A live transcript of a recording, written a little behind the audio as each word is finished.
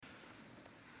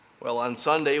Well, on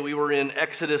Sunday we were in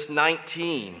Exodus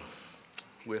 19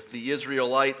 with the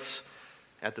Israelites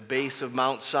at the base of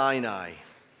Mount Sinai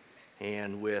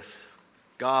and with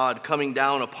God coming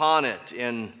down upon it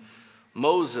and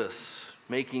Moses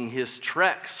making his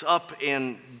treks up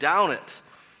and down it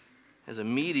as a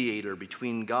mediator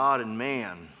between God and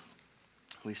man.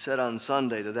 We said on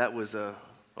Sunday that was a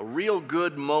real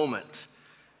good moment,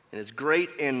 and as great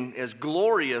and as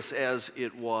glorious as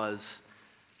it was,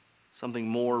 something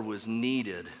more was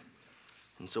needed.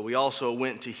 And so we also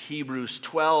went to Hebrews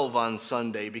 12 on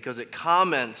Sunday because it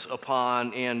comments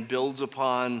upon and builds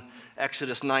upon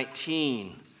Exodus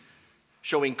 19,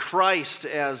 showing Christ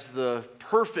as the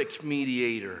perfect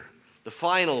mediator, the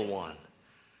final one,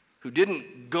 who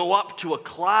didn't go up to a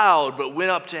cloud but went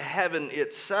up to heaven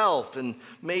itself and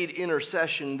made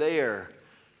intercession there.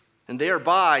 And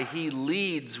thereby he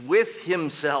leads with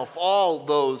himself all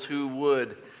those who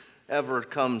would ever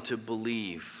come to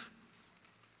believe.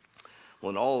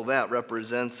 Well, and all of that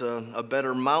represents a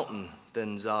better mountain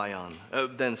than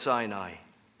Sinai.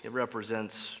 It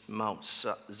represents Mount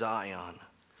Zion.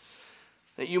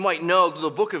 You might know the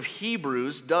book of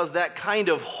Hebrews does that kind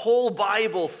of whole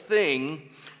Bible thing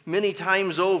many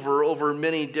times over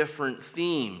many different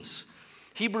themes.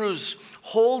 Hebrews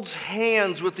holds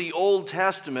hands with the Old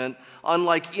Testament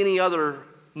unlike any other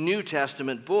New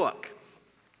Testament book.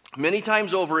 Many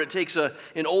times over, it takes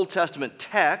an Old Testament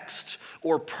text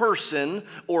or person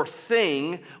or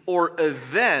thing or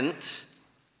event,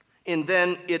 and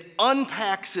then it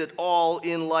unpacks it all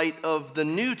in light of the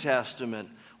New Testament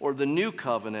or the New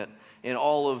Covenant and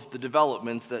all of the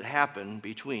developments that happen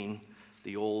between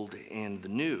the Old and the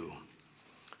New.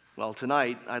 Well,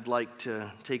 tonight, I'd like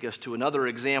to take us to another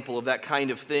example of that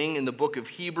kind of thing in the book of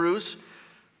Hebrews,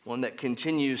 one that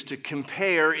continues to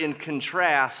compare and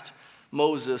contrast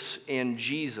Moses and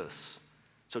Jesus.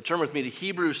 So turn with me to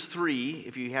Hebrews 3,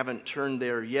 if you haven't turned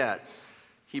there yet.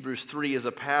 Hebrews 3 is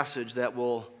a passage that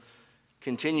will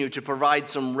continue to provide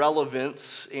some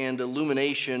relevance and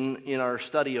illumination in our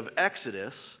study of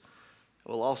Exodus.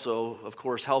 It will also, of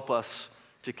course, help us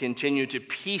to continue to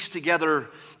piece together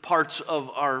parts of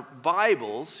our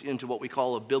Bibles into what we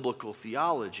call a biblical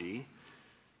theology.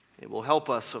 It will help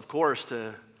us, of course,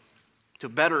 to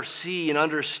better see and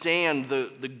understand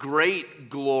the great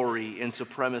glory and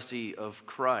supremacy of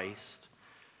Christ.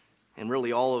 And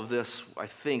really all of this, I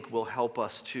think, will help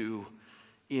us to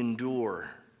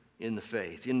endure in the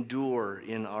faith, endure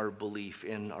in our belief,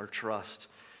 in our trust,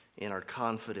 in our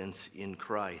confidence in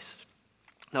Christ.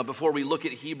 Now, before we look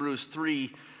at Hebrews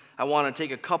 3, I want to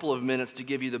take a couple of minutes to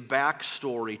give you the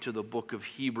backstory to the book of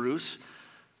Hebrews,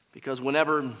 because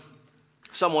whenever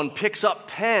someone picks up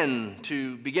pen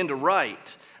to begin to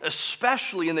write,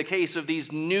 especially in the case of these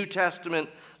New Testament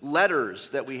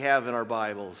letters that we have in our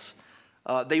Bibles,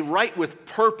 they write with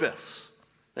purpose.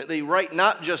 They write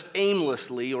not just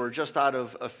aimlessly or just out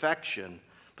of affection,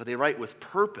 but they write with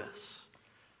purpose.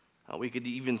 We could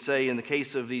even say in the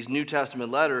case of these New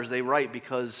Testament letters, they write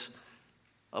because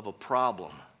of a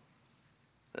problem.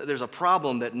 There's a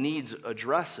problem that needs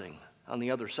addressing on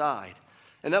the other side.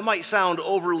 And that might sound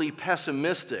overly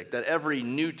pessimistic, that every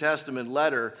New Testament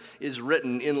letter is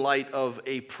written in light of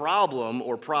a problem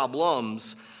or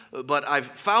problems, but I've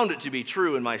found it to be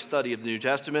true in my study of the New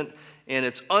Testament, and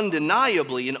it's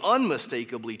undeniably and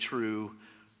unmistakably true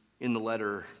in the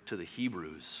letter to the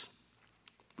Hebrews.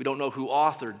 We don't know who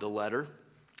authored the letter.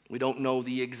 We don't know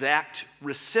the exact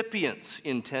recipients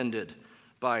intended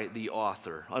by the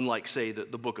author, unlike, say, the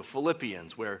book of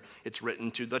Philippians, where it's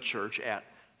written to the church at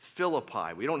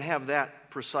Philippi. We don't have that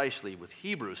precisely with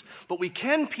Hebrews, but we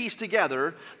can piece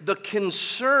together the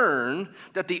concern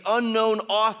that the unknown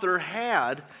author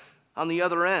had on the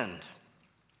other end.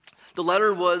 The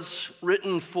letter was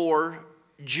written for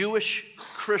Jewish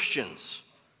Christians,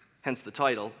 hence the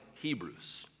title,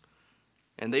 Hebrews.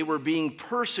 And they were being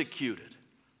persecuted,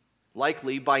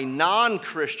 likely by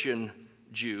non-Christian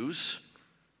Jews.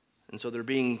 And so they're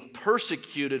being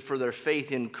persecuted for their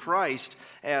faith in Christ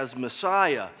as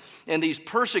Messiah. And these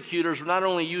persecutors were not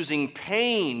only using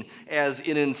pain as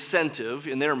an incentive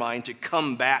in their mind to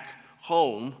come back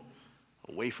home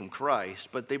away from Christ,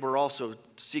 but they were also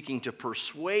seeking to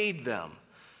persuade them.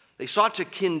 They sought to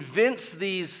convince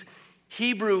these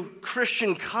Hebrew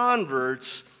Christian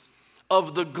converts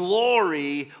of the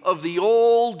glory of the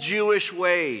old Jewish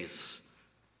ways.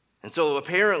 And so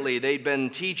apparently they'd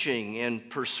been teaching and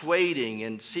persuading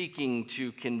and seeking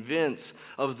to convince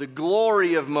of the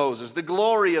glory of Moses, the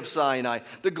glory of Sinai,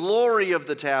 the glory of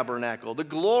the tabernacle, the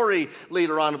glory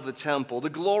later on of the temple, the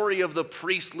glory of the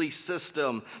priestly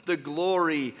system, the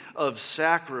glory of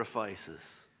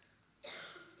sacrifices.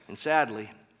 And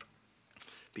sadly,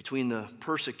 between the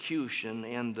persecution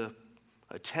and the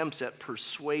attempts at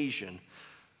persuasion,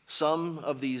 some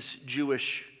of these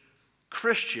Jewish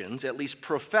Christians, at least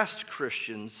professed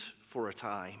Christians for a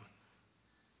time,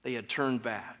 they had turned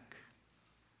back.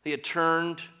 They had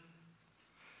turned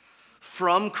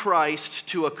from Christ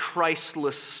to a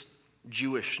Christless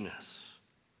Jewishness.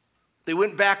 They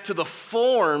went back to the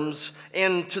forms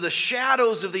and to the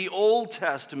shadows of the Old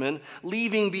Testament,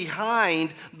 leaving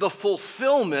behind the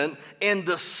fulfillment and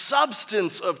the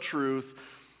substance of truth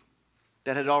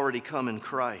that had already come in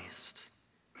Christ.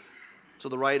 So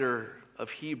the writer of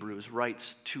Hebrews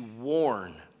writes to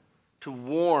warn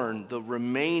the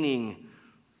remaining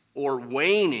or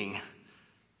waning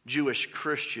Jewish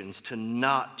Christians to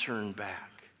not turn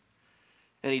back.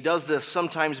 And he does this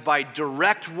sometimes by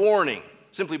direct warning,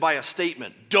 simply by a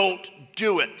statement, don't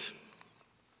do it.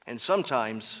 And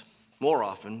sometimes, more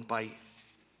often, by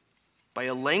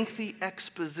a lengthy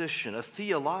exposition, a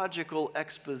theological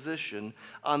exposition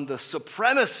on the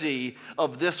supremacy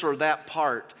of this or that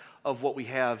part of what we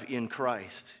have in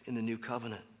Christ in the new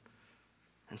covenant.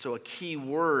 And so a key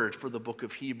word for the book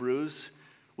of Hebrews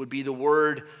would be the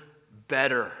word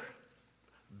better.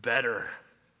 Better.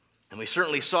 And we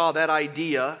certainly saw that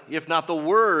idea, if not the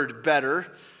word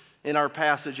better, in our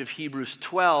passage of Hebrews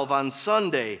 12 on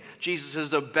Sunday. Jesus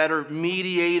is a better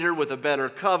mediator with a better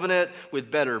covenant,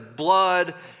 with better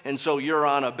blood, and so you're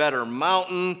on a better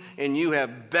mountain and you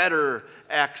have better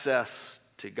access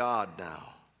to God now.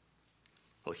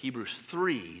 Well, Hebrews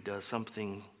 3 does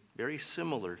something very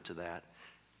similar to that.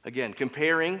 Again,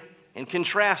 comparing and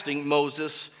contrasting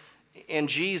Moses and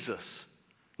Jesus.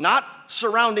 Not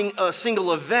surrounding a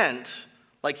single event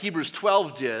like Hebrews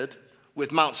 12 did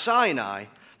with Mount Sinai,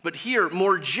 but here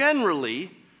more generally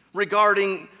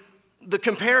regarding the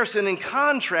comparison and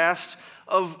contrast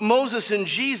of Moses and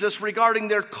Jesus regarding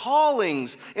their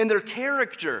callings and their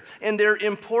character and their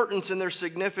importance and their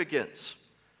significance.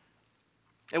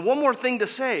 And one more thing to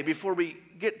say before we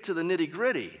get to the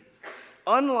nitty-gritty.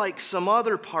 Unlike some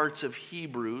other parts of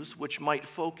Hebrews, which might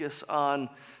focus on,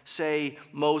 say,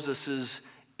 Moses'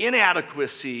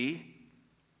 inadequacy,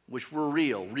 which were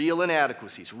real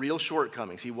inadequacies, real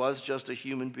shortcomings. He was just a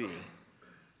human being.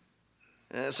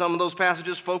 Some of those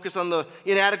passages focus on the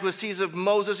inadequacies of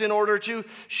Moses in order to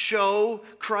show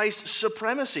Christ's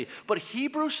supremacy. But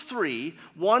Hebrews 3,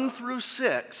 1 through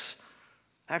 6,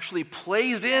 actually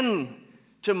plays in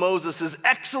to Moses'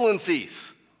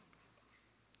 excellencies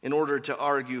in order to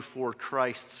argue for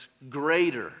Christ's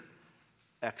greater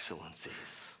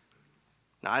excellencies.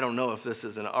 Now, I don't know if this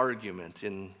is an argument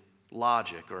in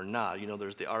logic or not. You know,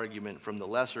 there's the argument from the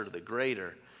lesser to the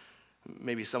greater.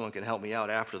 Maybe someone can help me out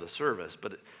after the service,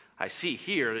 but I see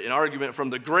here an argument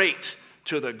from the great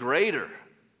to the greater.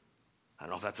 I don't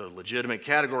know if that's a legitimate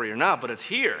category or not, but it's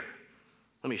here.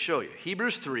 Let me show you.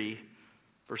 Hebrews 3,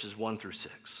 verses 1 through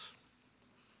 6.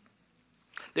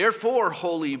 Therefore,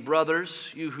 holy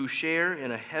brothers, you who share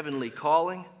in a heavenly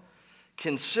calling,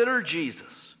 consider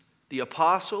Jesus, the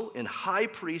apostle and high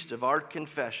priest of our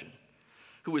confession,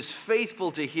 who is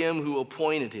faithful to him who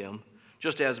appointed him,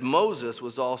 just as Moses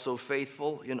was also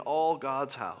faithful in all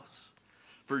God's house.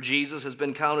 For Jesus has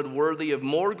been counted worthy of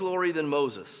more glory than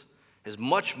Moses, as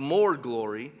much more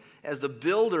glory as the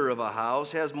builder of a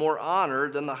house has more honor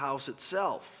than the house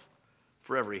itself.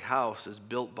 For every house is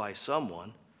built by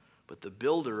someone, but the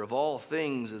builder of all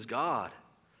things is God.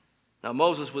 Now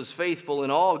Moses was faithful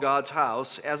in all God's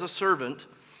house as a servant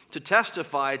to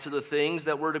testify to the things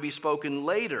that were to be spoken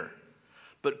later.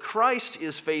 But Christ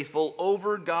is faithful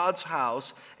over God's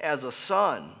house as a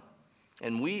son,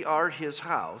 and we are his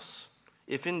house,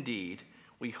 if indeed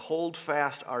we hold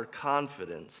fast our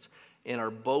confidence and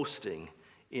our boasting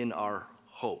in our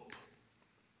hope.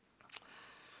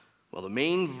 Well, the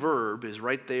main verb is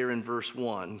right there in verse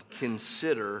 1,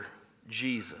 consider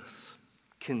Jesus.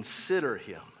 Consider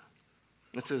him.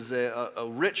 This is a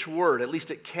rich word, at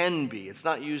least it can be. It's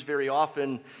not used very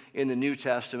often in the New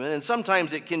Testament, and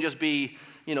sometimes it can just be,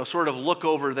 sort of look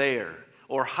over there,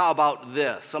 or how about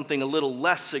this, something a little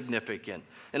less significant.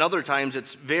 And other times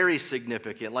it's very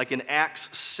significant, like in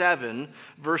Acts 7,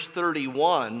 verse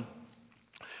 31,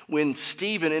 when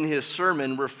Stephen in his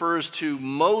sermon refers to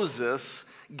Moses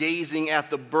gazing at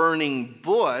the burning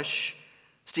bush.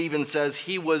 Stephen says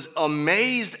he was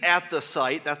amazed at the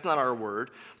sight. That's not our word,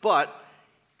 but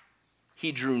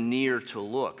he drew near to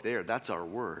look. There, that's our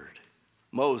word.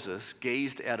 Moses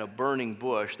gazed at a burning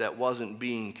bush that wasn't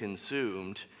being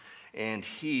consumed, and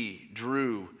he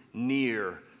drew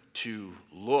near to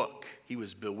look. He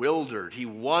was bewildered. He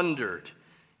wondered.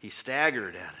 He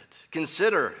staggered at it.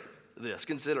 Consider this.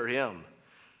 Consider him.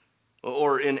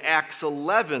 Or in Acts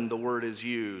 11, the word is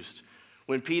used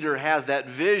when Peter has that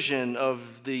vision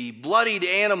of the bloodied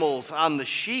animals on the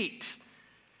sheet.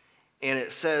 And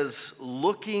it says,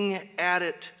 looking at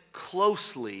it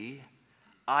closely,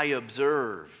 I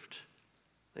observed.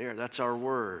 There, that's our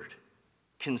word.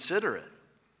 Consider it.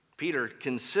 Peter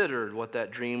considered what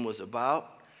that dream was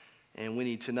about, and we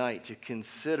need tonight to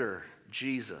consider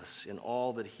Jesus in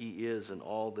all that he is and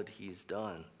all that he's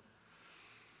done.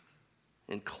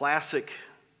 In classic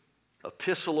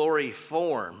epistolary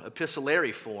form,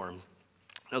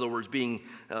 in other words, being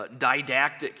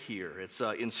didactic here. It's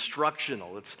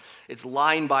instructional. It's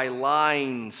line by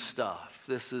line stuff.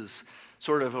 This is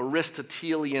sort of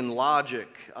Aristotelian logic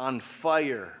on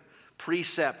fire,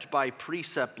 precept by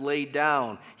precept laid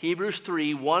down. Hebrews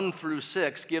 3, 1 through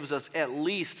 6 gives us at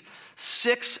least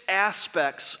 6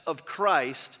 aspects of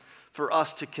Christ for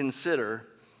us to consider,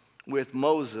 with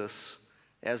Moses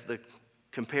as the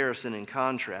comparison and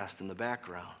contrast in the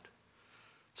background.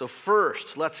 So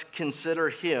first, let's consider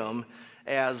him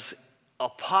as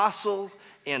apostle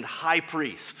and high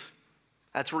priest.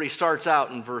 That's where he starts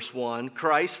out in verse 1.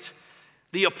 Christ,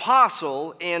 the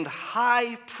apostle and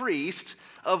high priest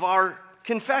of our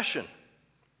confession.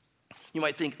 You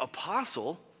might think,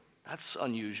 apostle, that's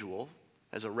unusual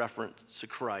as a reference to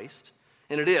Christ.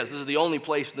 And it is. This is the only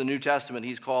place in the New Testament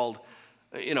he's called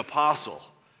an apostle.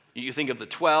 You think of the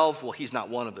 12. Well, he's not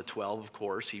one of the 12, of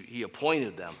course. He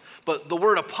appointed them. But the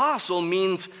word apostle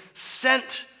means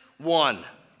sent one.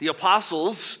 The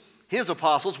apostles, his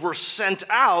apostles, were sent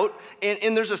out.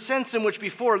 And there's a sense in which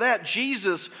before that,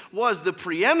 Jesus was the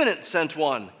preeminent sent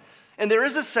one. And there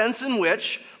is a sense in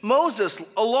which Moses,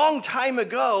 a long time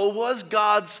ago, was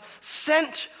God's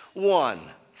sent one.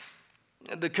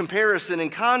 The comparison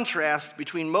and contrast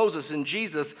between Moses and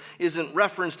Jesus isn't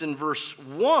referenced in verse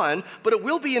 1, but it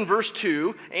will be in verse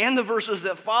 2 and the verses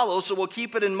that follow, so we'll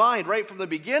keep it in mind right from the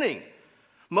beginning.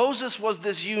 Moses was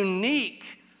this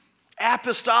unique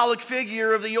apostolic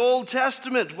figure of the Old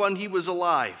Testament when he was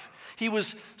alive. He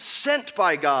was sent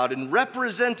by God and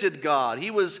represented God.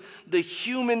 He was the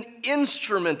human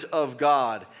instrument of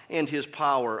God and his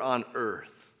power on earth.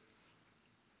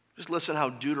 Just listen how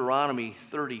Deuteronomy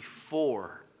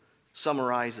 34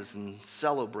 summarizes and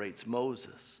celebrates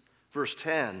Moses. Verse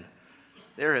 10,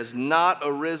 there has not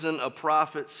arisen a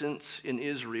prophet since in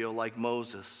Israel like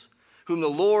Moses, whom the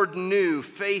Lord knew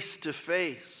face to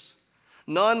face.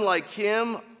 None like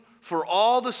him for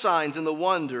all the signs and the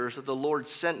wonders that the Lord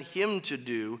sent him to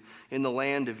do in the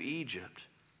land of Egypt,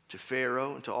 to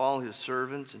Pharaoh and to all his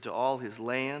servants and to all his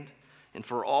land, and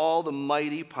for all the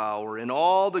mighty power and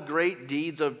all the great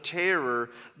deeds of terror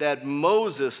that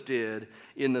Moses did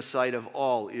in the sight of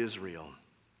all Israel.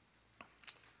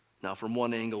 Now, from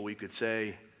one angle, we could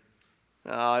say,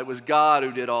 it was God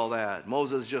who did all that.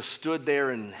 Moses just stood there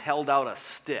and held out a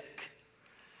stick.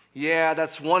 Yeah,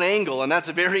 that's one angle, and that's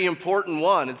a very important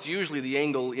one. It's usually the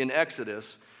angle in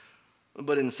Exodus.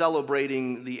 But in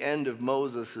celebrating the end of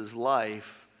Moses'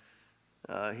 life,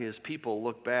 his people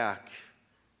look back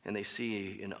and they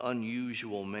see an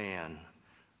unusual man,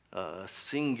 a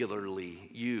singularly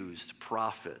used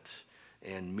prophet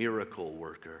and miracle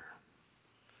worker.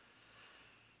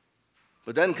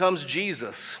 But then comes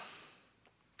Jesus.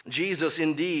 Jesus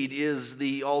indeed is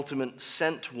the ultimate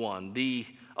sent one, the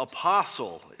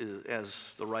apostle,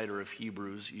 as the writer of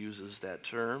Hebrews uses that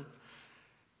term.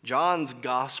 John's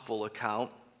gospel account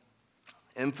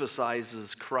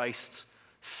emphasizes Christ's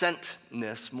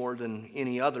sentness more than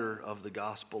any other of the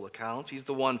gospel accounts. He's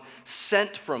the one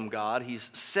sent from God.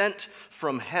 He's sent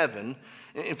from heaven.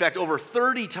 In fact, over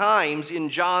 30 times in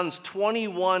John's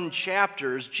 21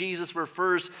 chapters, Jesus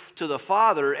refers to the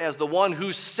Father as the one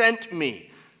who sent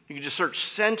me. You can just search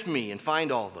 "sent me" and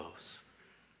find all those,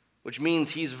 which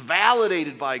means he's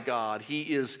validated by God.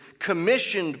 He is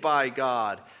commissioned by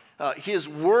God. His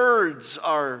words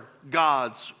are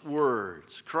God's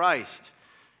words. Christ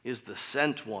is the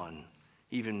sent one,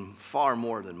 even far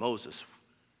more than Moses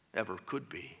ever could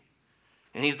be.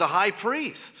 And he's the high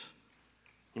priest.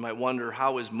 You might wonder,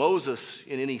 how is Moses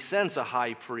in any sense a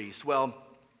high priest? Well,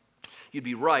 you'd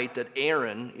be right that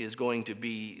Aaron is going to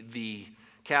be the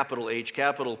capital H,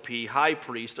 capital P, high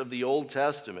priest of the Old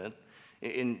Testament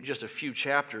in just a few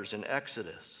chapters in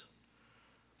Exodus.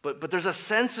 But there's a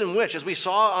sense in which, as we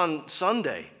saw on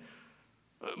Sunday,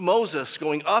 Moses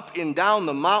going up and down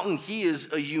the mountain, he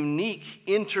is a unique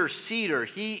interceder.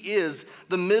 He is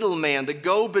the middleman, the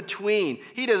go-between.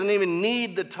 He doesn't even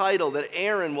need the title that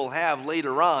Aaron will have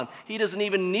later on. He doesn't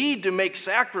even need to make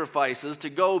sacrifices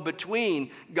to go between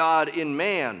God and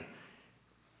man.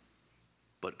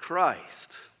 But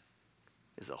Christ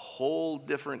is a whole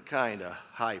different kind of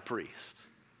high priest,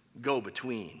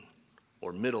 go-between,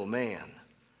 or middleman.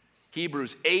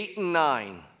 Hebrews 8 and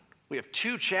 9, we have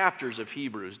 2 chapters of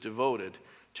Hebrews devoted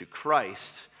to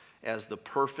Christ as the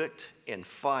perfect and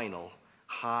final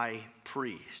high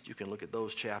priest. You can look at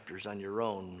those chapters on your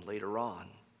own later on.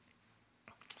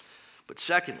 But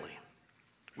secondly,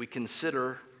 we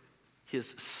consider his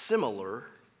similar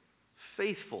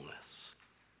faithfulness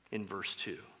in verse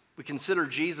 2. We consider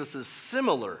Jesus'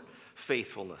 similar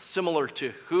faithfulness. Similar to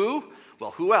who?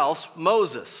 Well, who else?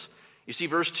 Moses. You see,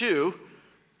 verse 2,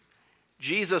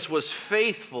 Jesus was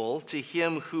faithful to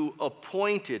him who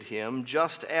appointed him,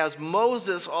 just as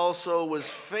Moses also was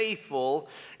faithful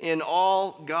in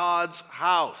all God's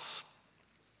house.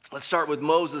 Let's start with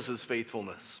Moses'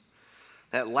 faithfulness.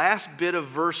 That last bit of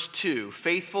verse 2,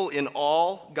 faithful in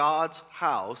all God's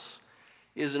house,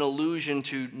 is an allusion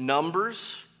to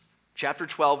Numbers chapter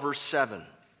 12, verse 7.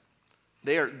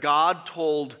 There, God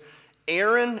told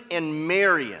Aaron and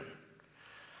Miriam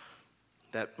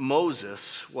that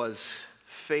Moses was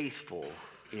faithful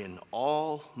in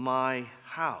all my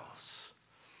house.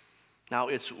 Now,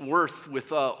 it's worth,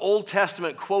 with Old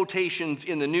Testament quotations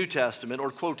in the New Testament,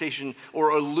 or quotation or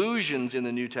allusions in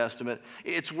the New Testament,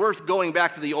 it's worth going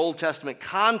back to the Old Testament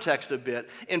context a bit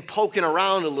and poking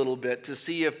around a little bit to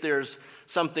see if there's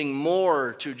something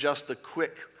more to just the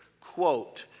quick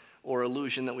quote or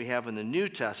allusion that we have in the New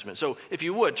Testament. So if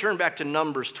you would, turn back to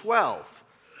Numbers 12.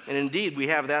 And indeed, we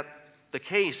have that the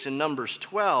case in Numbers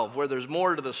 12, where there's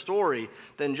more to the story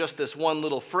than just this one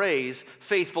little phrase,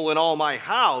 faithful in all my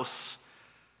house.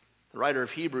 The writer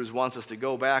of Hebrews wants us to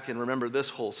go back and remember this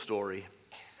whole story.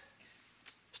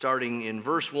 Starting in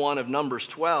verse 1 of Numbers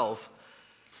 12,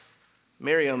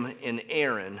 Miriam and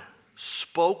Aaron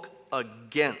spoke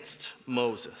against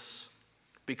Moses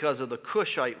because of the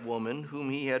Cushite woman whom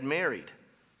he had married,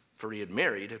 for he had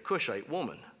married a Cushite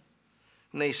woman.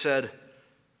 And they said,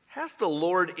 "Has the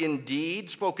Lord indeed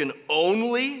spoken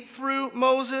only through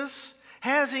Moses?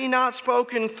 Has he not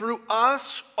spoken through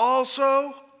us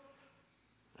also?"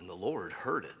 And the Lord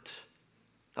heard it.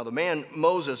 Now the man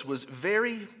Moses was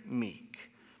very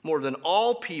meek, more than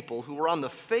all people who were on the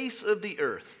face of the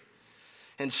earth.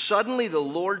 And suddenly the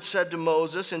Lord said to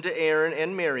Moses and to Aaron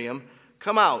and Miriam,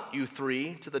 "Come out, you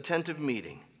 3, to the tent of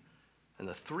meeting." And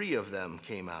the 3 of them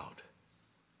came out.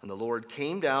 And the Lord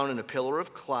came down in a pillar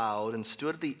of cloud and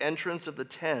stood at the entrance of the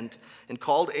tent and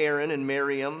called Aaron and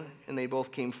Miriam, and they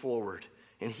both came forward.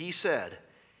 And he said,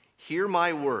 "Hear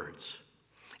my words.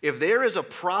 If there is a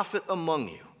prophet among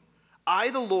you,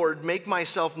 I, the Lord, make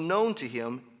myself known to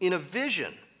him in a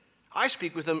vision. I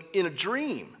speak with him in a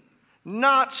dream.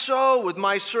 Not so with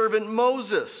my servant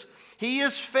Moses. He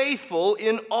is faithful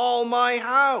in all my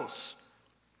house.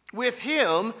 With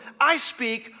him I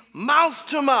speak mouth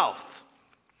to mouth,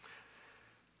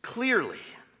 clearly,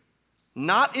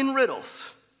 not in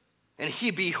riddles, and he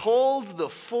beholds the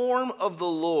form of the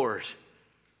Lord.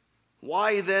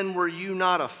 Why then were you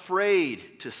not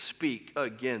afraid to speak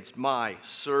against my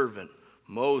servant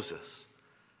Moses?"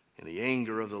 And the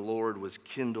anger of the Lord was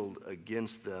kindled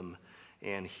against them,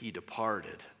 and he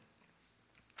departed.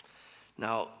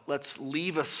 Now, let's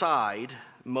leave aside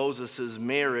Moses'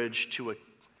 marriage to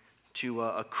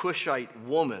a Cushite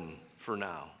woman for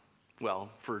now.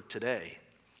 Well, for today.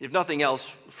 If nothing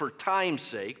else, for time's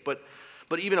sake, but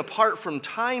even apart from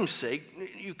time's sake,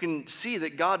 you can see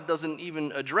that God doesn't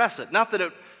even address it. Not that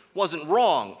it wasn't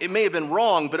wrong. It may have been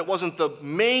wrong, but it wasn't the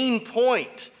main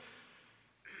point.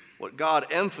 What God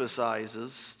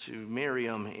emphasizes to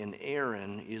Miriam and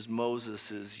Aaron is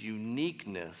Moses'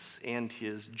 uniqueness and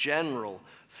his general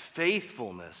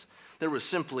faithfulness. There was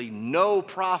simply no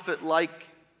prophet like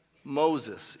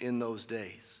Moses in those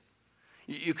days.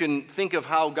 You can think of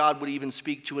how God would even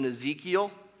speak to an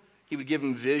Ezekiel. He would give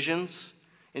him visions,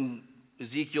 and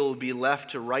Ezekiel would be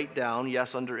left to write down,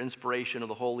 yes, under inspiration of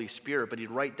the Holy Spirit, but he'd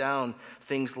write down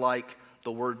things like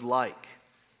the word like,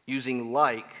 using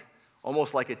like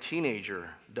almost like a teenager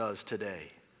does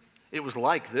today. It was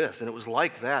like this, and it was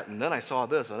like that, and then I saw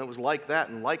this, and it was like that,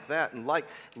 and like that, and like,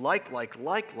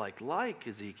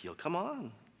 Ezekiel, come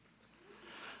on.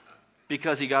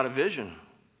 Because he got a vision.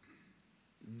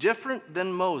 Different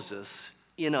than Moses,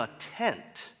 in a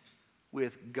tent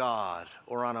with God,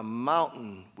 or on a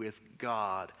mountain with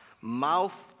God,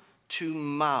 mouth to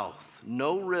mouth,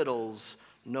 no riddles,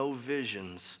 no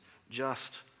visions,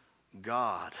 just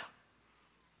God.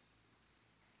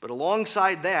 But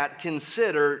alongside that,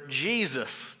 consider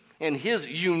Jesus and his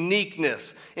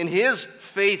uniqueness and his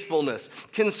faithfulness.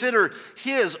 Consider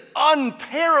his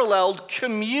unparalleled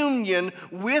communion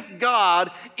with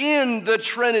God in the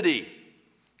Trinity.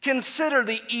 Consider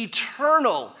the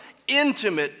eternal,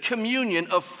 intimate communion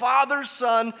of Father,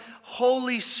 Son,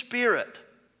 Holy Spirit.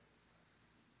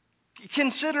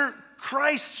 Consider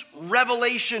Christ's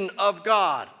revelation of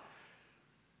God.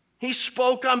 He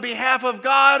spoke on behalf of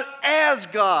God as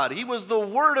God. He was the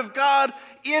Word of God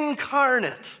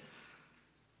incarnate.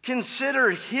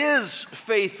 Consider his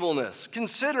faithfulness.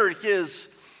 Consider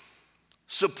his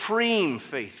supreme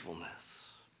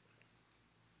faithfulness.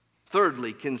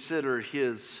 Thirdly, consider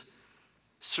his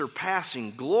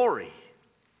surpassing glory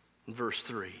in verse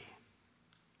 3.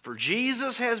 For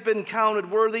Jesus has been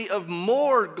counted worthy of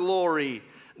more glory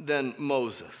than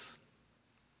Moses.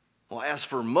 Well, as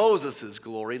for Moses'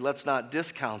 glory, let's not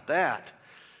discount that.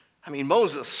 I mean,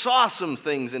 Moses saw some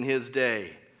things in his day.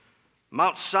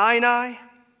 Mount Sinai,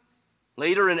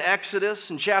 later in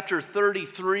Exodus, in chapter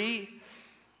 33,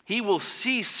 he will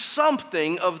see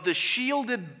something of the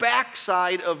shielded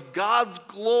backside of God's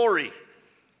glory.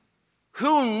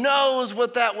 Who knows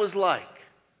what that was like?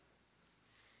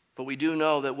 But we do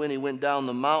know that when he went down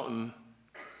the mountain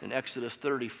in Exodus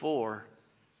 34,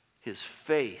 his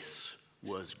face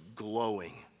was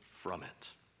glowing from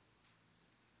it.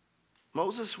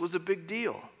 Moses was a big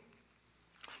deal.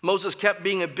 Moses kept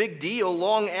being a big deal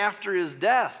long after his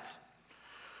death.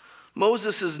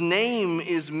 Moses' name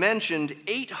is mentioned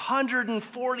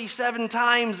 847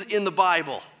 times in the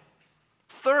Bible,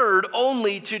 third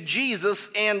only to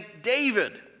Jesus and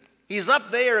David. He's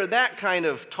up there in that kind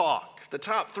of talk, the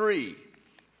top three.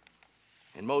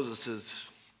 And Moses'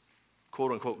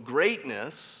 quote-unquote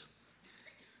greatness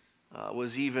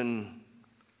was even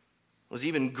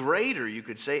greater, you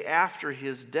could say, after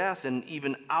his death and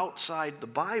even outside the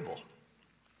Bible.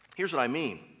 Here's what I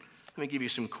mean. Let me give you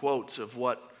some quotes of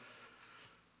what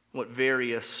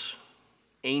various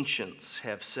ancients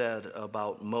have said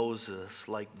about Moses,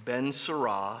 like Ben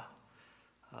Sirah,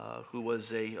 who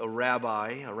was a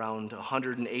rabbi around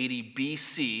 180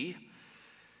 BC.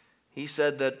 He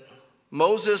said that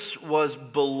Moses was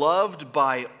beloved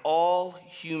by all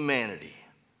humanity,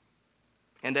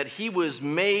 and that he was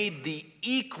made the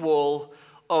equal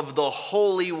of the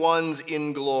holy ones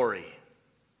in glory.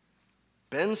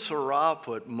 Ben Sirah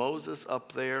put Moses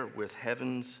up there with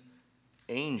heaven's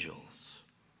angels.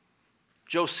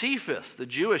 Josephus, the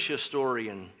Jewish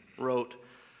historian, wrote,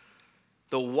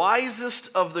 "The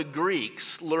wisest of the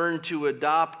Greeks learned to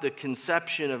adopt the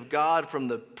conception of God from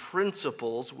the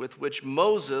principles with which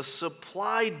Moses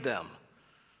supplied them."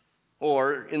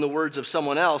 Or, in the words of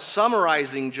someone else,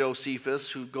 summarizing Josephus,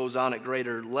 who goes on at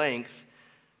greater length,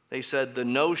 they said the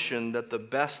notion that the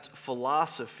best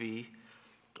philosophy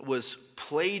was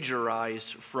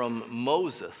plagiarized from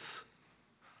Moses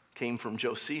came from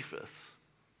Josephus.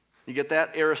 You get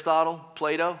that? Aristotle,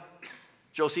 Plato?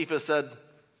 Josephus said,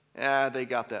 they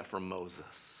got that from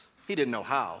Moses. He didn't know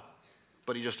how,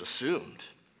 but he just assumed.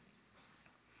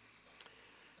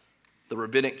 The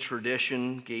rabbinic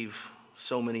tradition gave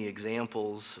so many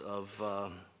examples of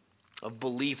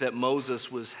belief that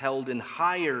Moses was held in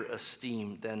higher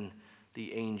esteem than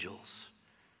the angels.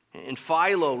 And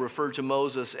Philo referred to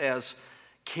Moses as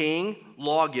king,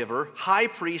 lawgiver, high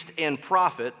priest, and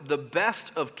prophet, the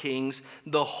best of kings,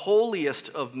 the holiest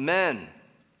of men.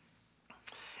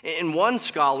 And one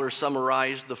scholar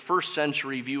summarized the first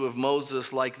century view of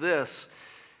Moses like this: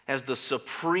 as the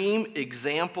supreme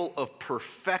example of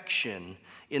perfection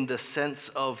in the sense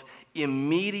of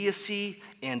immediacy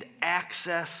and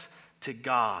access to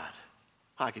God.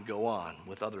 I could go on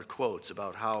with other quotes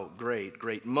about how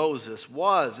great Moses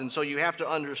was. And so you have to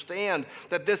understand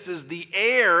that this is the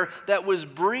air that was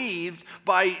breathed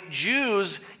by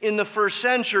Jews in the first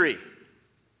century.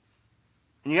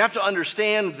 And you have to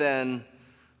understand then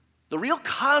the real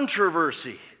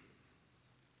controversy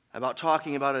about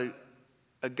talking about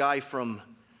a guy from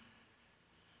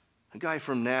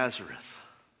Nazareth,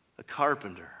 a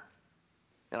carpenter,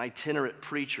 an itinerant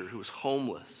preacher who was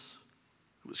homeless,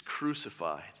 who was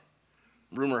crucified.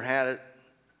 Rumor had it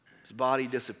his body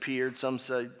disappeared. Some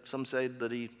said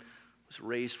that he was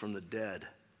raised from the dead.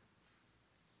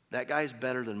 That guy's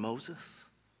better than Moses?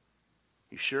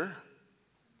 You sure?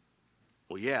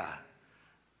 Well, yeah.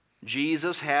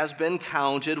 Jesus has been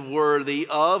counted worthy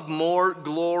of more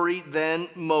glory than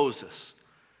Moses.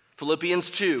 Philippians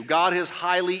 2, God has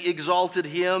highly exalted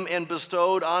him and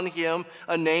bestowed on him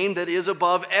a name that is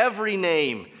above every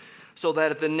name, so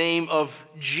that at the name of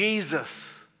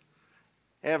Jesus,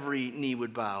 every knee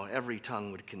would bow, every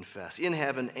tongue would confess, in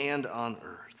heaven and on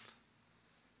earth.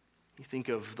 You think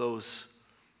of those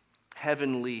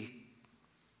heavenly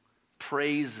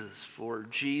praises for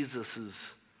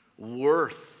Jesus'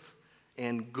 worth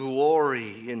and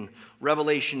glory in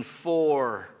Revelation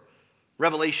 4,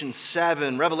 Revelation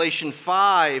 7, Revelation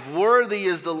 5, worthy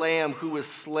is the Lamb who was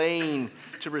slain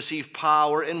to receive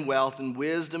power and wealth and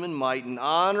wisdom and might and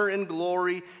honor and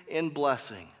glory and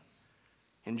blessing.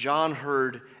 And John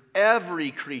heard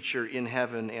every creature in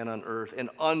heaven and on earth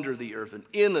and under the earth and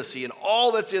in the sea and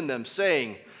all that's in them,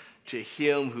 saying, to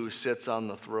him who sits on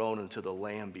the throne and to the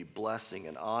Lamb be blessing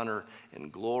and honor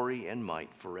and glory and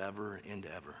might forever and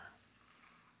ever.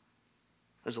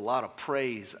 There's a lot of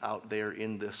praise out there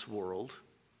in this world.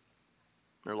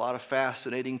 There are a lot of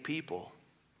fascinating people.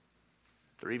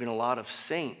 There are even a lot of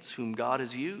saints whom God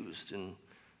has used, and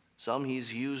some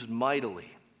he's used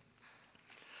mightily.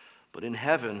 But in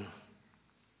heaven,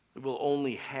 we will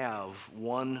only have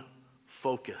one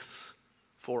focus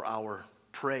for our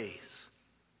praise.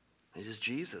 It is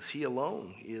Jesus. He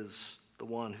alone is the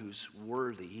one who's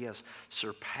worthy. He has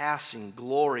surpassing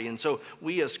glory. And so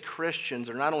we as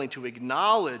Christians are not only to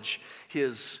acknowledge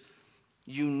his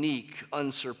unique,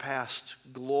 unsurpassed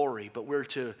glory, but we're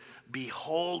to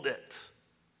behold it.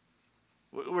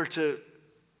 We're to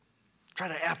try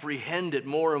to apprehend it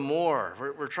more and more.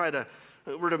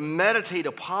 We're to meditate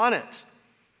upon it.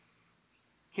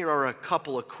 Here are a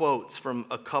couple of quotes from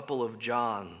a couple of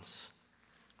Johns.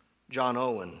 John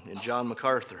Owen and John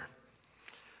MacArthur.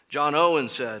 John Owen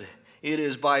said, "It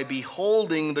is by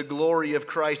beholding the glory of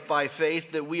Christ by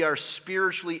faith that we are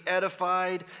spiritually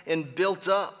edified and built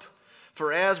up.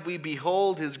 For as we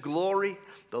behold his glory,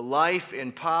 the life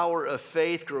and power of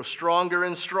faith grow stronger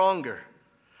and stronger.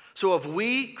 So if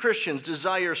we Christians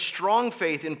desire strong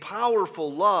faith and powerful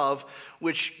love,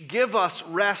 which give us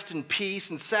rest and peace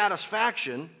and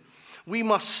satisfaction, we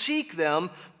must seek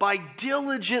them by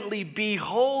diligently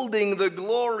beholding the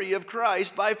glory of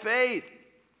Christ by faith.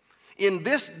 In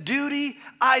this duty,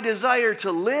 I desire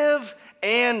to live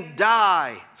and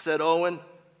die," said Owen.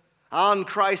 "On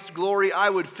Christ's glory, I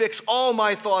would fix all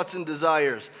my thoughts and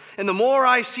desires. And the more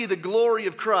I see the glory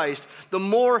of Christ, the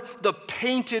more the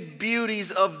painted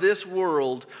beauties of this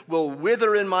world will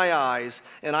wither in my eyes,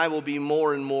 and I will be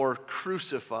more and more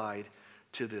crucified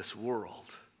to this world."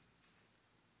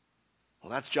 Well,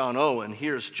 that's John Owen.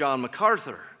 Here's John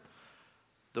MacArthur.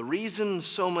 The reason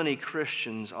so many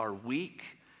Christians are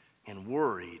weak and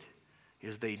worried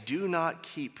is they do not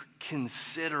keep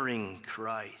considering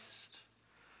Christ.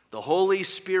 The Holy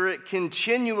Spirit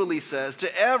continually says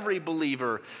to every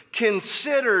believer,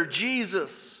 consider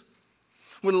Jesus.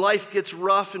 When life gets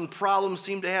rough and problems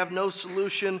seem to have no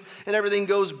solution and everything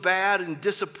goes bad and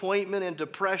disappointment and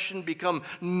depression become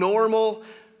normal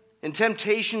and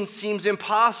temptation seems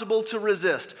impossible to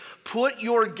resist, put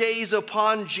your gaze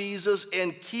upon Jesus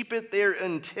and keep it there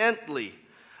intently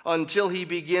until he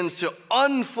begins to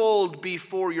unfold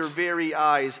before your very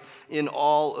eyes in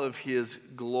all of his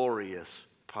glorious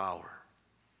power.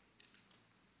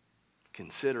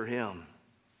 Consider him.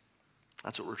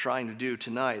 That's what we're trying to do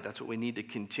tonight. That's what we need to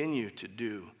continue to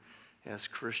do as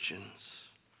Christians.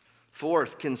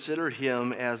 Fourth, consider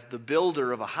him as the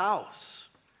builder of a house.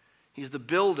 He's the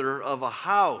builder of a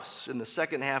house. In the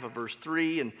second half of verse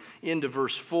 3 and into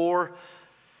verse 4,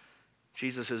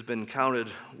 Jesus has been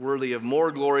counted worthy of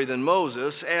more glory than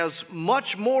Moses, as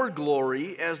much more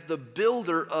glory as the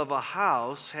builder of a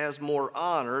house has more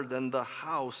honor than the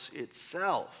house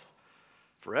itself.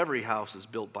 For every house is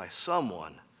built by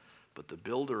someone, but the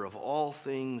builder of all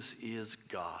things is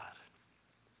God.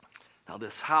 Now,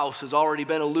 this house has already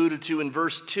been alluded to in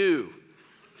verse 2.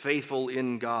 Faithful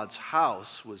in God's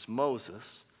house was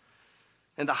Moses.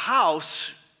 And the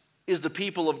house is the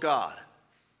people of God.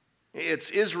 It's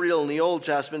Israel in the Old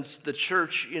Testament, it's the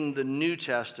church in the New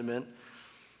Testament.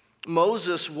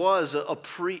 Moses was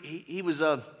he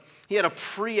had a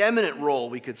preeminent role,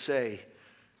 we could say,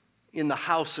 in the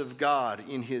house of God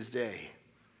in his day.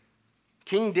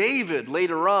 King David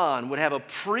later on would have a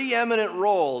preeminent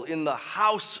role in the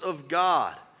house of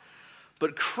God.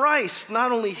 But Christ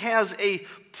not only has a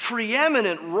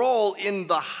preeminent role in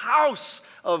the house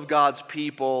of God's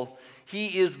people,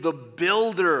 he is the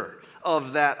builder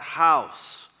of that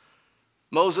house.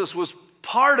 Moses was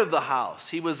part of the house.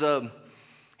 He was a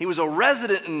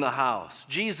resident in the house.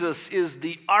 Jesus is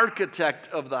the architect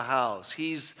of the house.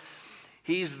 He's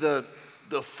the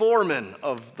foreman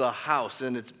of the house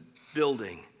and its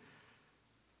building.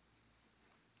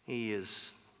 He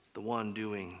is the one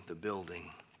doing the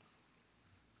building.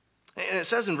 And it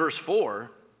says in verse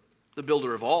 4, the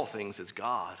builder of all things is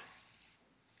God,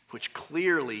 which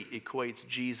clearly equates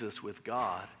Jesus with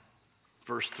God.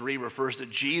 Verse 3 refers to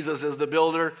Jesus as the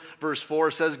builder. Verse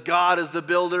 4 says God is the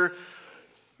builder.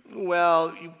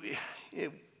 Well,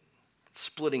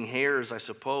 splitting hairs, I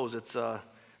suppose. It's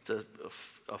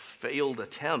a failed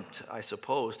attempt, I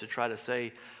suppose, to try to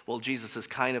say, well, Jesus is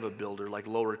kind of a builder, like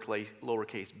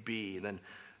lowercase b, and then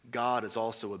God is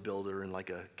also a builder in like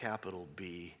a capital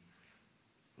B.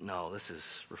 No, this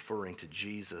is referring to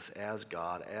Jesus as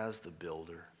God, as the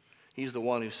builder. He's the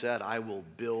one who said, I will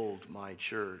build my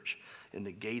church, and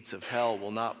the gates of hell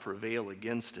will not prevail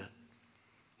against it,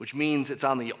 which means it's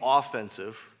on the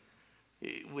offensive.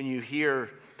 When you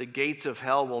hear the gates of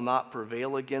hell will not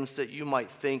prevail against it, you might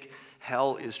think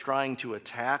hell is trying to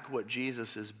attack what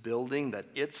Jesus is building, that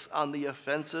it's on the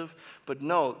offensive. But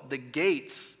no, the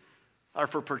gates are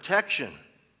for protection.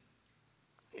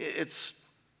 It's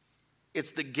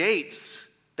the gates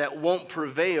that won't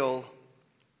prevail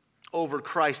over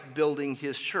Christ building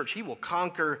his church. He will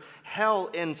conquer hell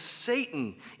and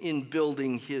Satan in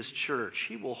building his church.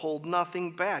 He will hold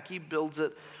nothing back. He builds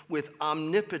it with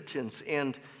omnipotence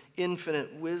and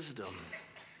infinite wisdom.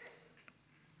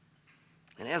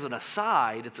 And as an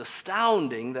aside, it's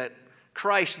astounding that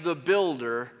Christ the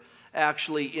builder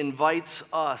actually invites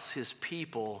us, his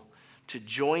people, to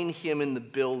join him in the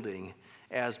building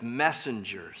as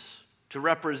messengers, to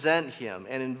represent him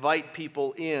and invite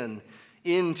people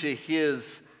into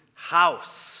his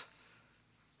house.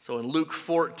 So in Luke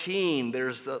 14,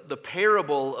 there's the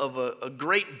parable of a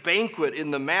great banquet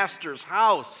in the master's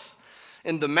house.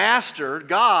 And the master,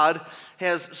 God,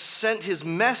 has sent his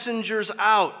messengers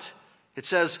out. It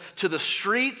says, to the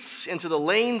streets and to the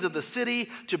lanes of the city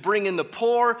to bring in the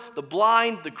poor, the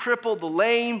blind, the crippled, the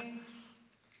lame.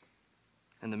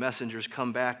 And the messengers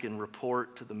come back and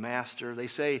report to the master. They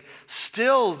say,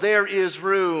 still there is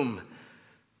room.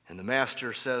 And the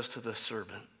master says to the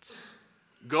servants,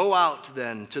 go out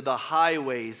then to the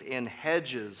highways and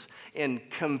hedges and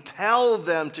compel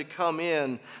them to come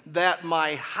in, that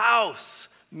my house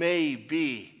may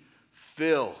be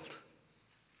filled.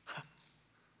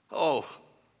 Oh,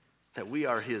 that we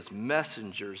are his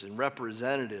messengers and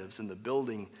representatives in the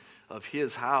building of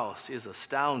his house is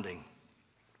astounding.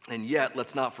 And yet,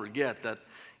 let's not forget that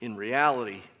in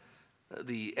reality,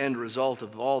 the end result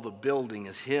of all the building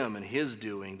is him and his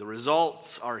doing. The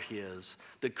results are his.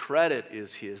 The credit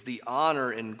is his. The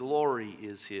honor and glory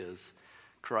is his.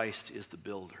 Christ is the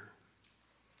builder.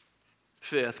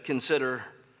 Fifth, consider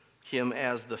him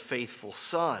as the faithful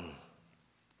son.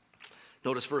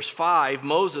 Notice verse 5,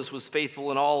 Moses was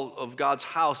faithful in all of God's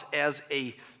house as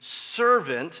a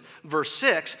servant. Verse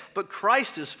 6, but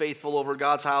Christ is faithful over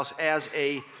God's house as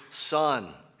a son.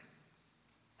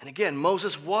 And again,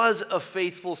 Moses was a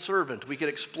faithful servant. We could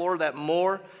explore that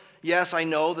more. Yes, I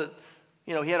know that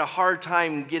he had a hard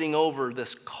time getting over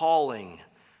this calling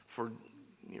for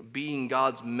being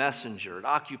God's messenger. It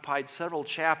occupied several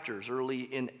chapters early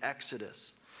in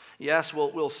Exodus. Yes,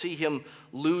 we'll see him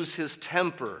lose his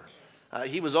temper.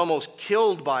 He was almost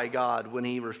killed by God when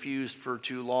he refused for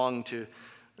too long to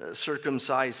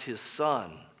circumcise his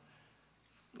son.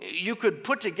 You could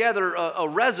put together a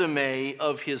resume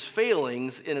of his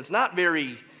failings, and it's not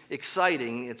very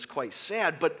exciting. It's quite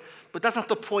sad, but that's not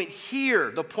the point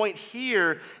here. The point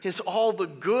here is all the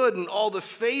good and all the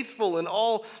faithful and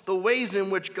all the ways in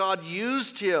which God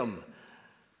used him.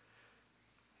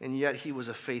 And yet he was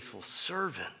a faithful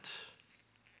servant,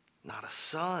 not a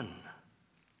son.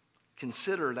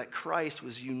 Consider that Christ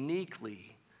was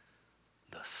uniquely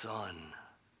the Son.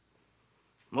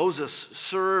 Moses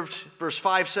served, verse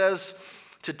 5 says,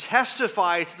 to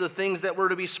testify to the things that were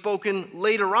to be spoken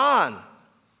later on.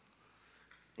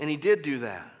 And he did do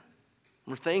that.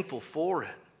 We're thankful for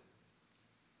it.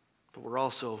 But we're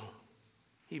also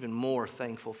even more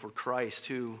thankful for Christ,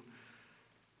 who,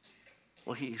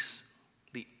 he's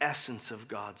the essence of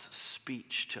God's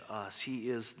speech to us. He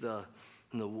is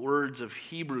in the words of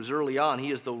Hebrews early on,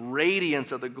 he is the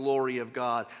radiance of the glory of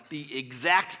God, the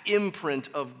exact imprint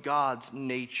of God's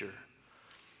nature.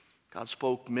 God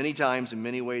spoke many times in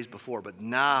many ways before, but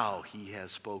now he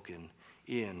has spoken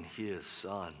in his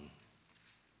Son.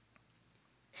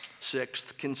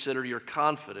 Sixth, consider your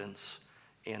confidence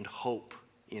and hope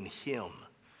in him.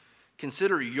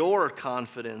 Consider your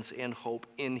confidence and hope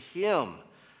in him.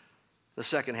 The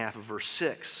second half of verse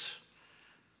 6.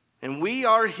 And we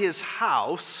are his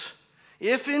house,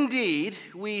 if indeed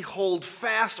we hold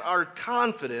fast our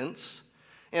confidence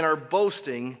and our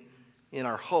boasting in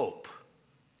our hope.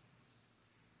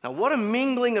 Now, what a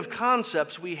mingling of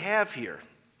concepts we have here.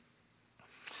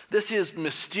 This is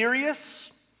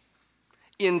mysterious,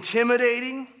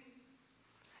 intimidating,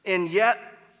 and yet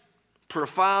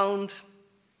profound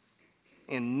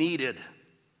and needed.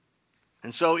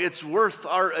 And so it's worth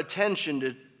our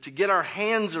attention to get our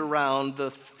hands around the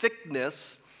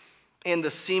thickness and the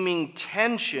seeming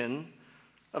tension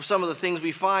of some of the things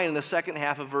we find in the second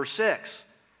half of verse 6.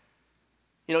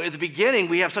 At the beginning,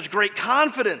 we have such great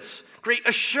confidence, great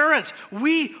assurance.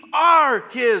 We are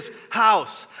his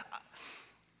house.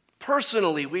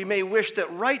 Personally, we may wish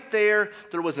that right there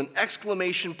was an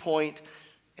exclamation point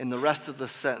and the rest of the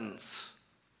sentence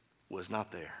was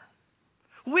not there.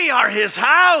 We are his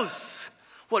house.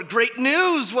 What great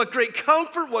news, what great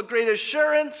comfort, what great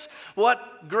assurance,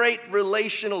 what great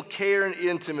relational care and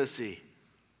intimacy.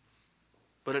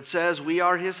 But it says we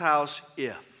are his house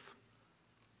if,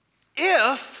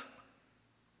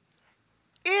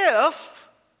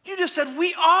 you just said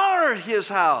we are his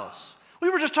house. We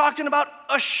were just talking about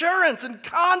assurance and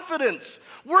confidence.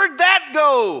 Where'd that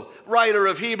go, writer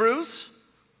of Hebrews?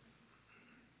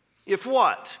 If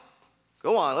what?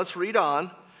 Go on, let's read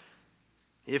on.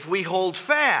 If we hold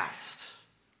fast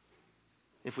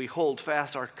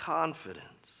our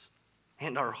confidence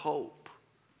and our hope.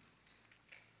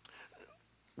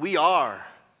 We are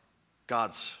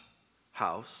God's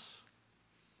house.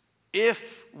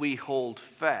 If we hold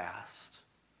fast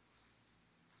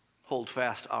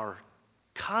our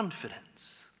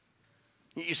confidence.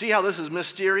 You see how this is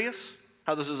mysterious?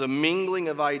 How this is a mingling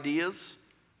of ideas?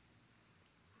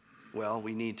 Well,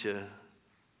 we need to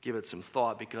give it some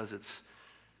thought because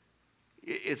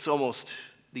it's almost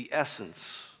the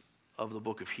essence of the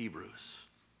book of Hebrews.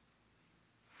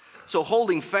 So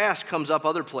holding fast comes up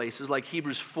other places like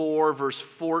Hebrews 4 verse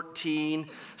 14.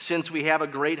 Since we have a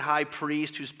great high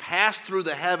priest who's passed through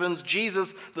the heavens,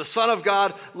 Jesus, the Son of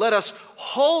God, let us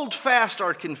hold fast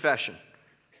our confession.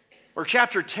 Or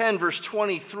chapter 10 verse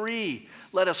 23,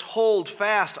 let us hold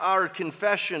fast our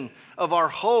confession of our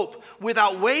hope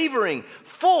without wavering,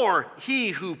 for he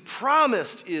who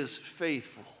promised is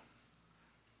faithful.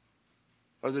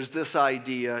 Or there's this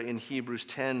idea in Hebrews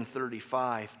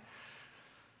 10:35.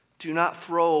 Do not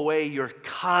throw away your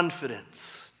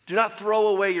confidence. Do not throw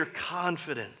away your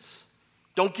confidence.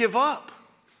 Don't give up.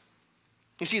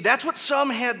 You see, that's what some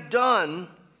had done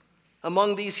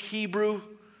among these Hebrew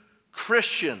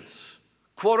Christians,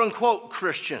 quote unquote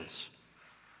Christians.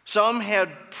 Some had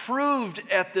proved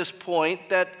at this point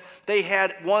that they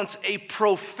had once a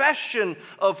profession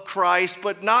of Christ,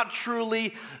 but not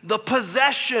truly the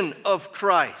possession of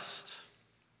Christ.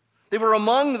 They were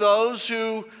among those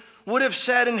who would have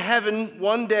said in heaven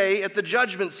one day at the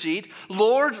judgment seat,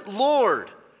 Lord, Lord,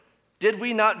 did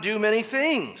we not do many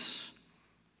things?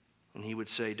 And he would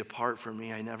say, depart from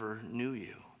me, I never knew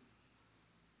you.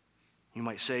 You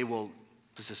might say, well,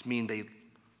 does this mean they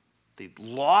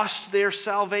lost their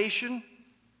salvation?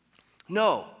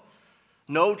 No.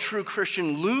 No true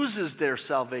Christian loses their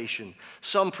salvation.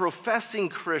 Some professing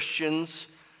Christians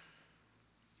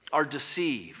are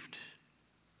deceived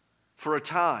for a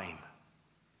time.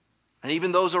 And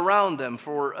even those around them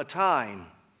for a time,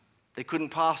 they couldn't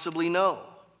possibly know.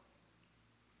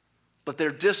 But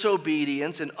their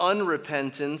disobedience and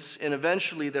unrepentance and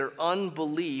eventually their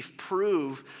unbelief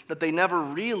prove that they never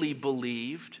really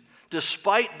believed,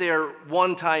 despite their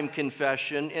one-time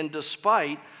confession and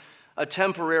despite a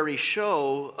temporary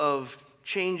show of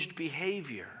changed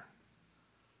behavior.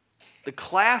 The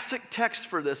classic text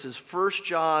for this is 1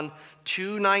 John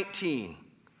 2:19.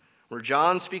 Where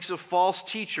John speaks of false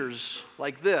teachers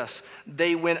like this.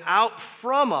 They went out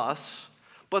from us,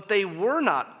 but they were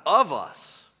not of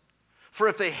us. For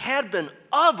if they had been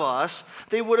of us,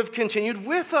 they would have continued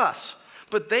with us.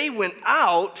 But they went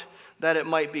out that it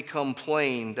might become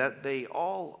plain that they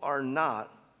all are not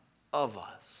of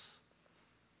us.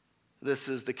 This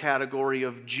is the category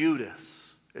of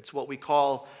Judas. It's what we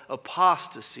call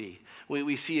apostasy.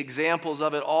 We see examples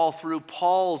of it all through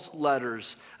Paul's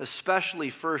letters, especially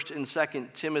 1st and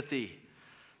 2nd Timothy,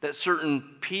 that certain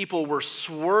people were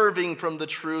swerving from the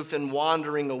truth and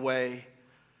wandering away,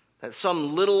 that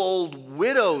some little old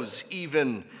widows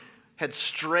even had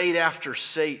strayed after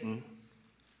Satan.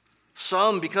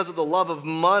 Some, because of the love of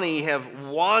money, have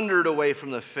wandered away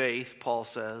from the faith, Paul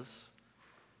says.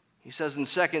 He says in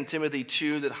 2 Timothy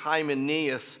 2 that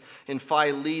Hymenaeus and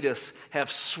Philetus have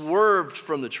swerved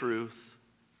from the truth.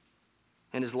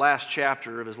 In his last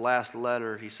chapter of his last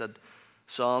letter, he said,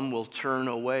 some will turn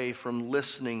away from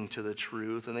listening to the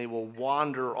truth and they will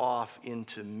wander off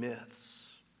into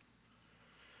myths.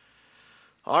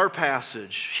 Our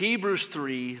passage, Hebrews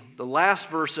 3, the last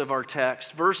verse of our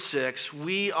text, verse 6,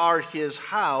 we are his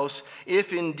house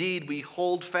if indeed we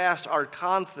hold fast our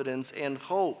confidence and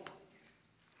hope.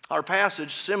 Our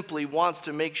passage simply wants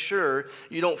to make sure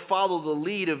you don't follow the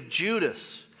lead of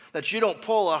Judas, that you don't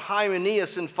pull a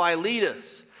Hymenaeus and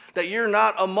Philetus, that you're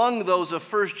not among those of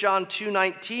 1 John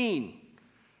 2:19.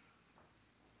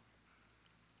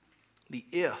 The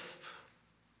if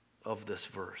of this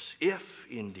verse, if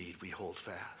indeed we hold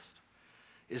fast,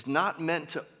 is not meant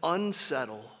to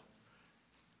unsettle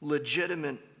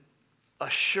legitimate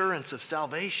assurance of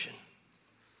salvation.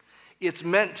 It's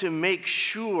meant to make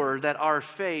sure that our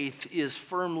faith is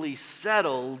firmly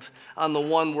settled on the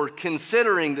one we're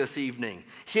considering this evening.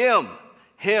 Him.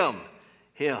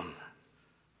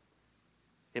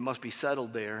 It must be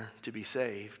settled there to be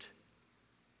saved.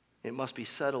 It must be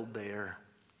settled there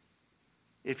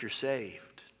if you're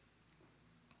saved.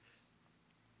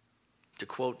 To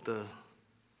quote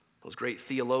those great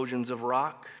theologians of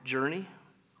rock, Journey,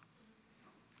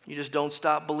 you just don't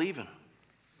stop believing.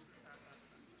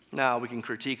 Now, we can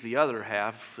critique the other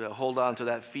half, hold on to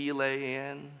that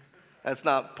philein. That's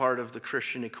not part of the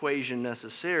Christian equation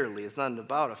necessarily. It's not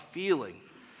about a feeling.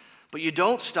 But you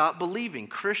don't stop believing.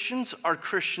 Christians are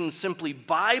Christians simply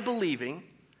by believing,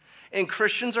 and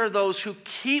Christians are those who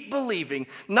keep believing,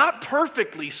 not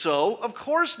perfectly so, of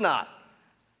course not.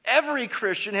 Every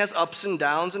Christian has ups and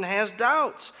downs and has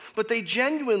doubts, but they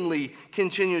genuinely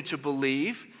continue to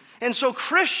believe. And so,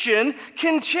 Christian,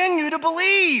 continue to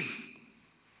believe.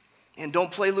 And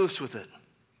don't play loose with it.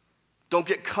 Don't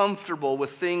get comfortable with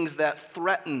things that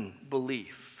threaten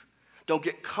belief. Don't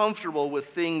get comfortable with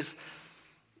things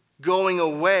going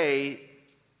away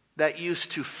that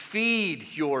used to feed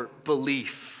your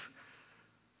belief.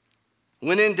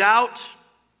 When in doubt,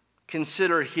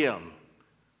 consider him.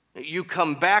 You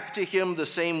come back to him the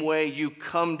same way you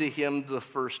come to him the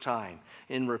first time,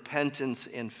 in repentance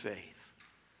and faith.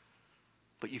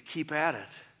 But you keep at it.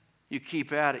 You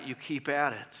keep at it. You keep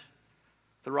at it.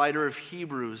 The writer of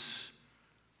Hebrews,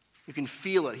 you can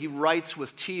feel it. He writes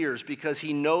with tears because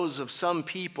he knows of some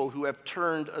people who have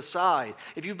turned aside.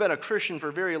 If you've been a Christian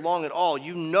for very long at all,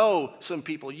 you know some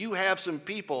people. You have some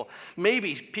people,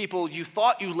 maybe people you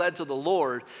thought you led to the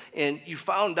Lord, and you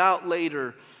found out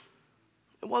later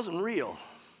it wasn't real.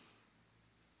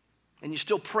 And you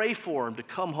still pray for them to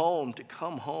come home, to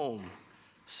come home.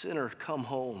 Sinner, come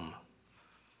home.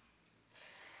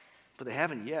 But they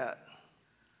haven't yet.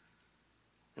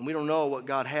 And we don't know what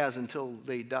God has until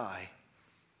they die.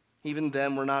 Even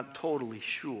then, we're not totally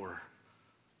sure.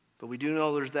 But we do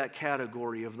know there's that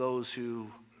category of those who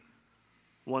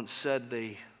once said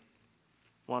they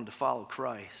wanted to follow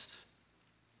Christ.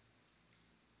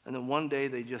 And then one day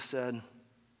they just said,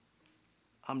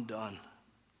 I'm done.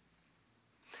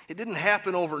 It didn't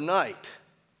happen overnight.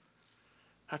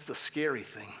 That's the scary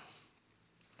thing.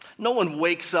 No one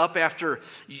wakes up after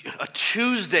a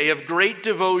Tuesday of great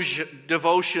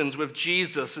devotions with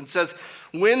Jesus and says,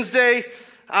 Wednesday,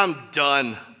 I'm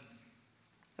done.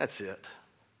 That's it.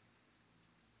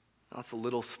 That's the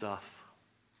little stuff.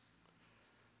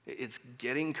 It's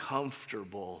getting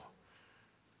comfortable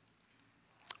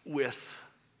with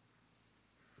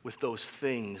those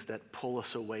things that pull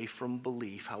us away from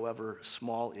belief, however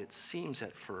small it seems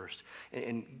at first,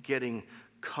 and getting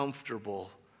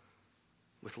comfortable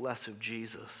with less of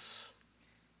Jesus.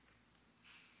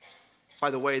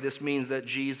 By the way, this means that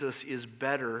Jesus is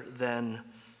better than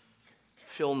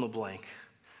fill in the blank.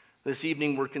 This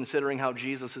evening we're considering how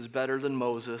Jesus is better than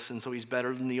Moses, and so he's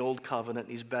better than the Old Covenant.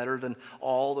 He's better than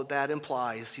all that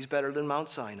implies. He's better than Mount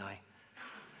Sinai.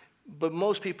 But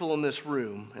most people in this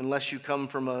room, unless you come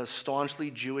from a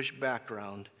staunchly Jewish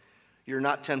background, you're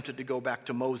not tempted to go back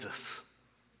to Moses.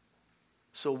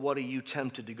 So what are you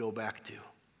tempted to go back to?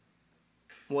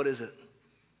 What is it?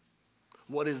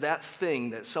 What is that thing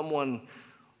that someone,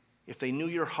 if they knew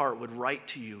your heart, would write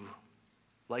to you,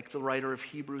 like the writer of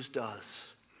Hebrews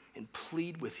does, and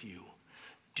plead with you,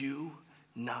 do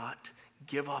not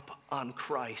give up on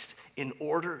Christ in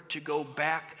order to go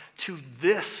back to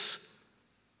this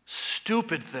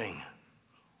stupid thing,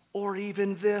 or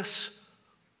even this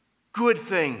good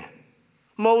thing.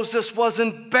 Moses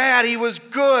wasn't bad, he was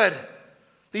good.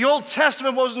 The Old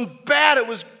Testament wasn't bad, it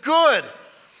was good.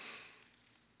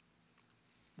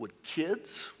 Would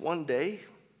kids one day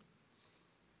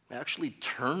actually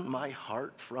turn my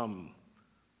heart from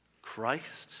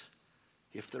Christ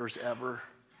if there's ever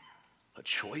a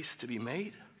choice to be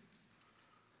made?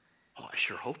 Oh, I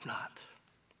sure hope not.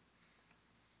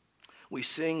 We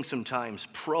sing sometimes,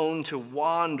 prone to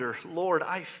wander. Lord,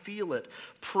 I feel it.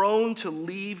 Prone to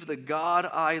leave the God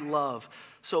I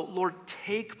love. So, Lord,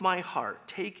 take my heart,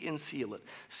 take and seal it.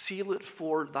 Seal it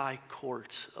for thy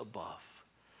courts above.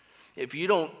 If you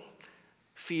don't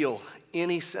feel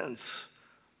any sense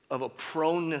of a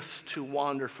proneness to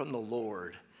wander from the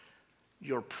Lord,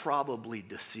 you're probably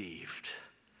deceived,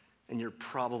 and you're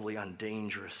probably on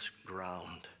dangerous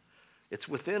ground. It's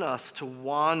within us to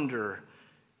wander,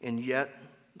 and yet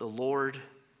the Lord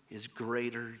is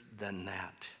greater than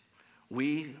that.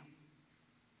 We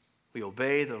We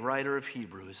obey the writer of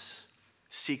Hebrews,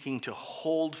 seeking to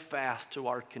hold fast to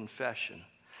our confession.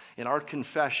 And our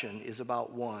confession is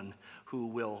about one who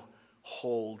will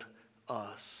hold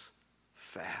us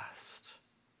fast.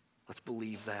 Let's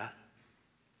believe that.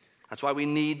 That's why we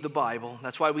need the Bible.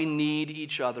 That's why we need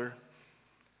each other.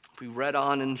 If we read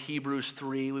on in Hebrews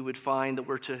 3, we would find that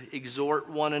we're to exhort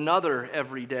one another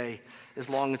every day, as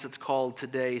long as it's called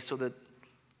today, so that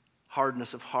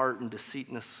hardness of heart and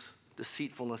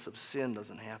deceitfulness of sin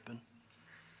doesn't happen.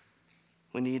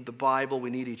 We need the Bible. We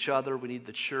need each other. We need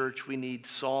the church. We need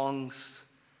songs.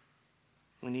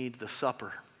 We need the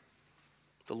supper,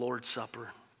 the Lord's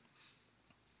Supper.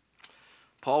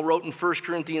 Paul wrote in 1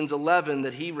 Corinthians 11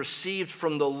 that he received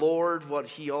from the Lord what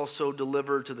he also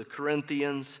delivered to the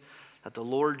Corinthians, that the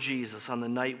Lord Jesus, on the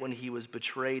night when he was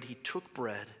betrayed, he took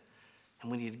bread, and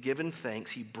when he had given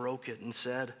thanks, he broke it and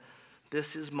said,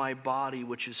 "This is my body,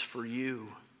 which is for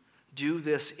you. Do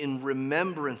this in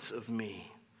remembrance of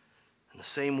me." In the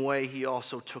same way, he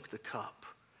also took the cup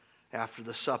after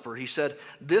the supper. He said,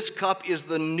 "This cup is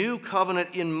the new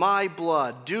covenant in my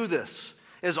blood. Do this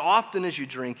as often as you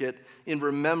drink it in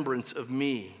remembrance of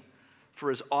me.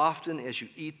 For as often as you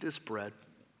eat this bread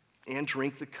and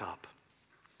drink the cup,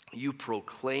 you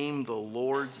proclaim the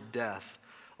Lord's death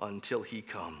until he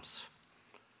comes."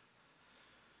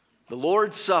 The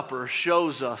Lord's Supper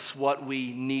shows us what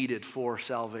we needed for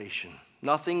salvation.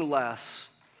 Nothing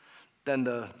less than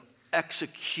the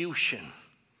execution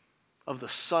of the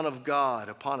Son of God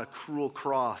upon a cruel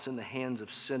cross in the hands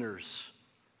of sinners.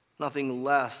 Nothing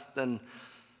less than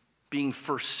being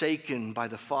forsaken by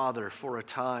the Father for a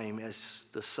time as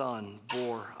the Son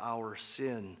bore our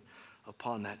sin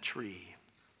upon that tree.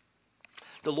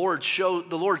 The Lord's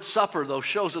Supper, though,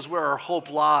 shows us where our hope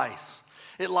lies.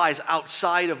 It lies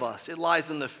outside of us. It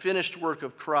lies in the finished work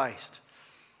of Christ.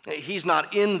 He's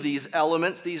not in these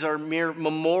elements. These are mere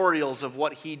memorials of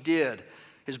what he did.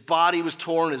 His body was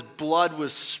torn, his blood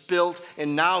was spilt,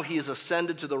 and now he is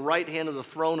ascended to the right hand of the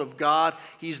throne of God.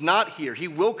 He's not here. He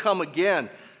will come again.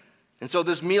 And so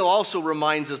this meal also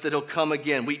reminds us that he'll come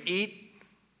again. We eat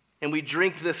and we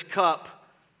drink this cup.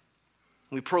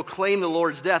 We proclaim the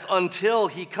Lord's death until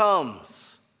he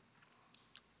comes.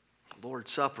 The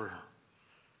Lord's Supper.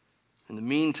 In the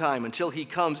meantime, until he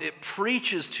comes, it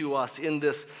preaches to us in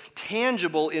this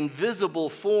tangible, invisible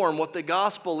form what the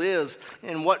gospel is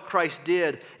and what Christ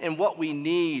did and what we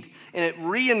need. And it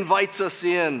re-invites us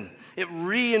in. It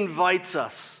re-invites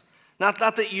us. Not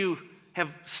that you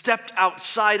have stepped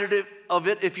outside of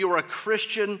it if you're a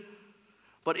Christian,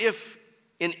 but if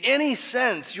in any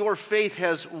sense your faith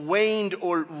has waned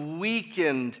or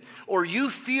weakened, or you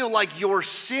feel like your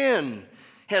sin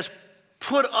has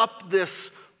put up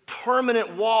this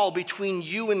permanent wall between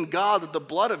you and God that the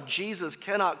blood of Jesus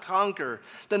cannot conquer,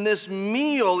 then this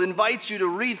meal invites you to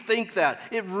rethink that.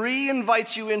 It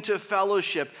re-invites you into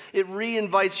fellowship. It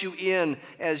re-invites you in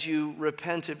as you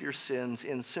repent of your sins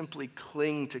and simply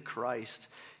cling to Christ,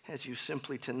 as you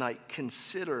simply tonight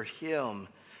consider him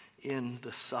in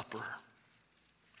the supper.